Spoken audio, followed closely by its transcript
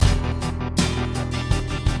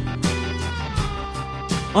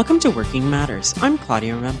Welcome to Working Matters. I'm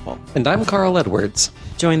Claudia Rempel. And I'm Carl Edwards.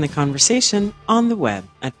 Join the conversation on the web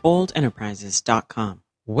at boldenterprises.com.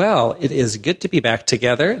 Well, it is good to be back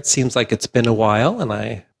together. It seems like it's been a while, and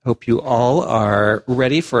I hope you all are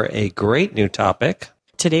ready for a great new topic.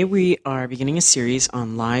 Today we are beginning a series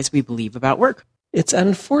on lies we believe about work. It's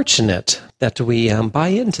unfortunate that we buy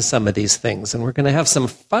into some of these things, and we're going to have some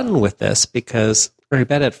fun with this because I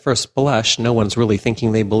bet at first blush, no one's really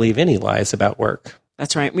thinking they believe any lies about work.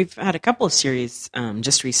 That's right. We've had a couple of series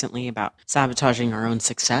just recently about sabotaging our own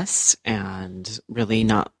success and really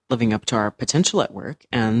not living up to our potential at work.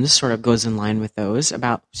 And this sort of goes in line with those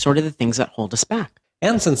about sort of the things that hold us back.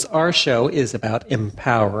 And since our show is about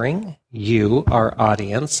empowering you, our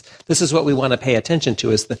audience, this is what we want to pay attention to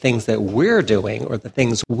is the things that we're doing or the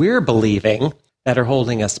things we're believing that are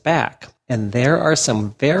holding us back. And there are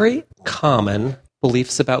some very common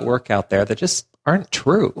beliefs about work out there that just aren't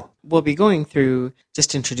true. We'll be going through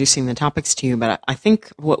just introducing the topics to you, but I think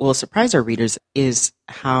what will surprise our readers is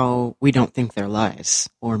how we don't think they're lies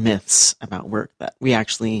or myths about work, that we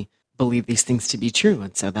actually believe these things to be true.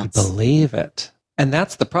 And so that's... Believe it. And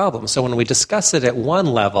that's the problem. So when we discuss it at one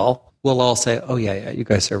level, we'll all say, oh, yeah, you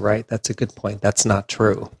guys are right. That's a good point. That's not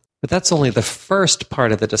true. But that's only the first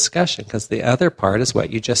part of the discussion, because the other part is what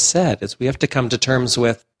you just said, is we have to come to terms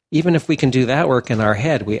with, even if we can do that work in our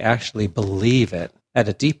head, we actually believe it at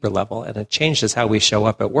a deeper level, and it changes how we show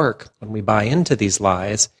up at work when we buy into these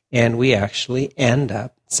lies, and we actually end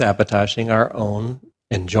up sabotaging our own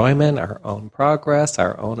enjoyment, our own progress,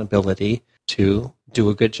 our own ability to do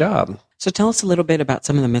a good job. So tell us a little bit about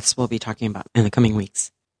some of the myths we'll be talking about in the coming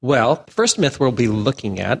weeks. Well, the first myth we'll be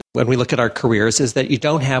looking at when we look at our careers is that you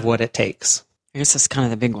don't have what it takes. I guess that's kind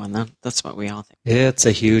of the big one. That's what we all think. It's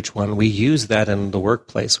a huge one. We use that in the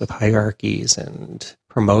workplace with hierarchies and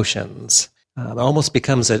promotions. It almost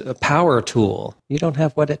becomes a power tool. You don't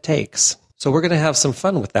have what it takes. So we're going to have some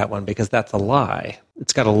fun with that one because that's a lie.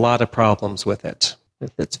 It's got a lot of problems with it,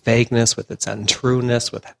 with its vagueness, with its untrueness,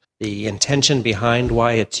 with the intention behind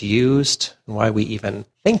why it's used and why we even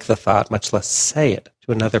think the thought, much less say it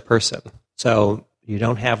to another person. So you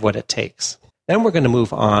don't have what it takes. Then we're going to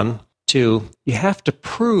move on to you have to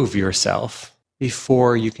prove yourself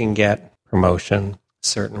before you can get promotion,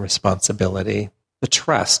 certain responsibility, the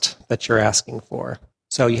trust that you're asking for.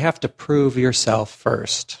 So you have to prove yourself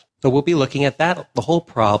first. So we'll be looking at that, the whole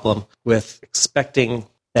problem with expecting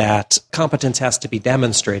that competence has to be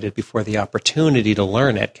demonstrated before the opportunity to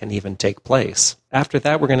learn it can even take place. After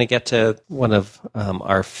that, we're going to get to one of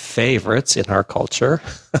our favorites in our culture.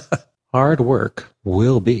 Hard work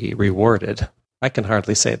will be rewarded. I can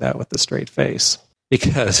hardly say that with a straight face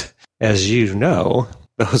because, as you know,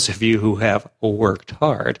 those of you who have worked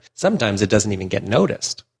hard, sometimes it doesn't even get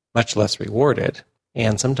noticed, much less rewarded,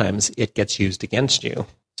 and sometimes it gets used against you.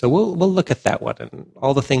 So we'll look at that one and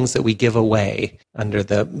all the things that we give away under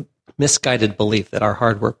the misguided belief that our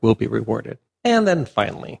hard work will be rewarded. And then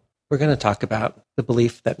finally, we're going to talk about the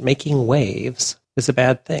belief that making waves is a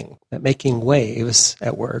bad thing, that making waves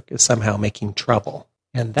at work is somehow making trouble.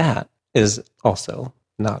 And that is also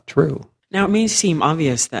not true. Now, it may seem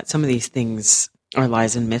obvious that some of these things are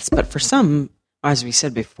lies and myths, but for some, as we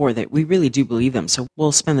said before, that we really do believe them. So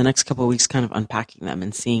we'll spend the next couple of weeks kind of unpacking them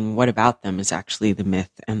and seeing what about them is actually the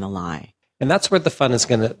myth and the lie. And that's where the fun is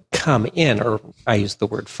going to come in, or I use the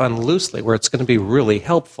word fun loosely, where it's going to be really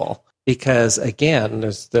helpful. Because again,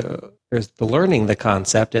 there's the learning the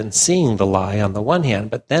concept and seeing the lie on the one hand,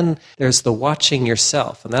 but then there's the watching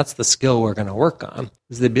yourself. And that's the skill we're going to work on,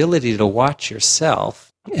 is the ability to watch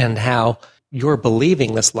yourself and how your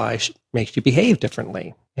believing this lie makes you behave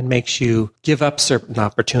differently and makes you give up certain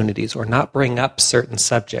opportunities or not bring up certain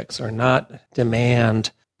subjects or not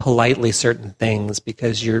demand politely certain things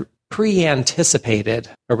because you're pre-anticipated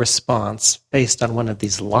a response based on one of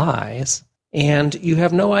these lies, and you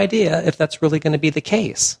have no idea if that's really going to be the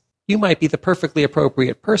case. You might be the perfectly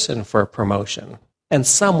appropriate person for a promotion, and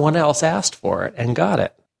someone else asked for it and got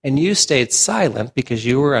it. And you stayed silent because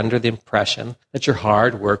you were under the impression that your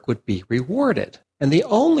hard work would be rewarded. And the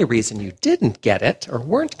only reason you didn't get it or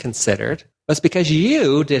weren't considered was because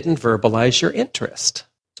you didn't verbalize your interest.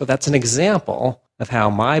 So that's an example of how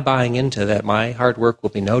my buying into that my hard work will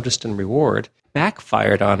be noticed and rewarded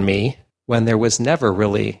backfired on me when there was never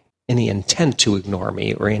really any intent to ignore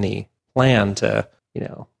me or any plan to,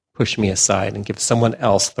 push me aside and give someone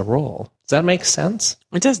else the role. Does that make sense?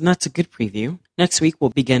 It does, and that's a good preview. Next week,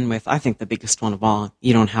 we'll begin with, I think, the biggest one of all.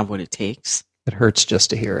 You don't have what it takes. It hurts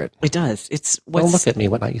just to hear it. It does. It's Don't look at me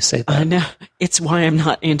when you say that. I know. It's why I'm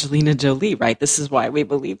not Angelina Jolie, right? This is why we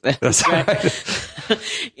believe this. That's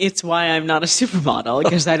right. It's why I'm not a supermodel,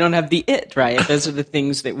 because I don't have the it, right? Those are the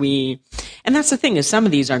things that and that's the thing, is some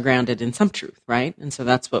of these are grounded in some truth, right? And so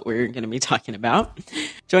that's what we're going to be talking about.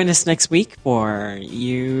 Join us next week for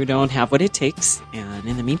You Don't Have What It Takes. And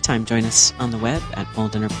in the meantime, join us on the web at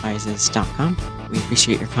boldenterprises.com. We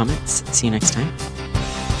appreciate your comments. See you next time.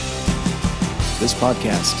 This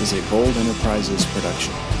podcast is a Bold Enterprises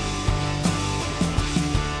production.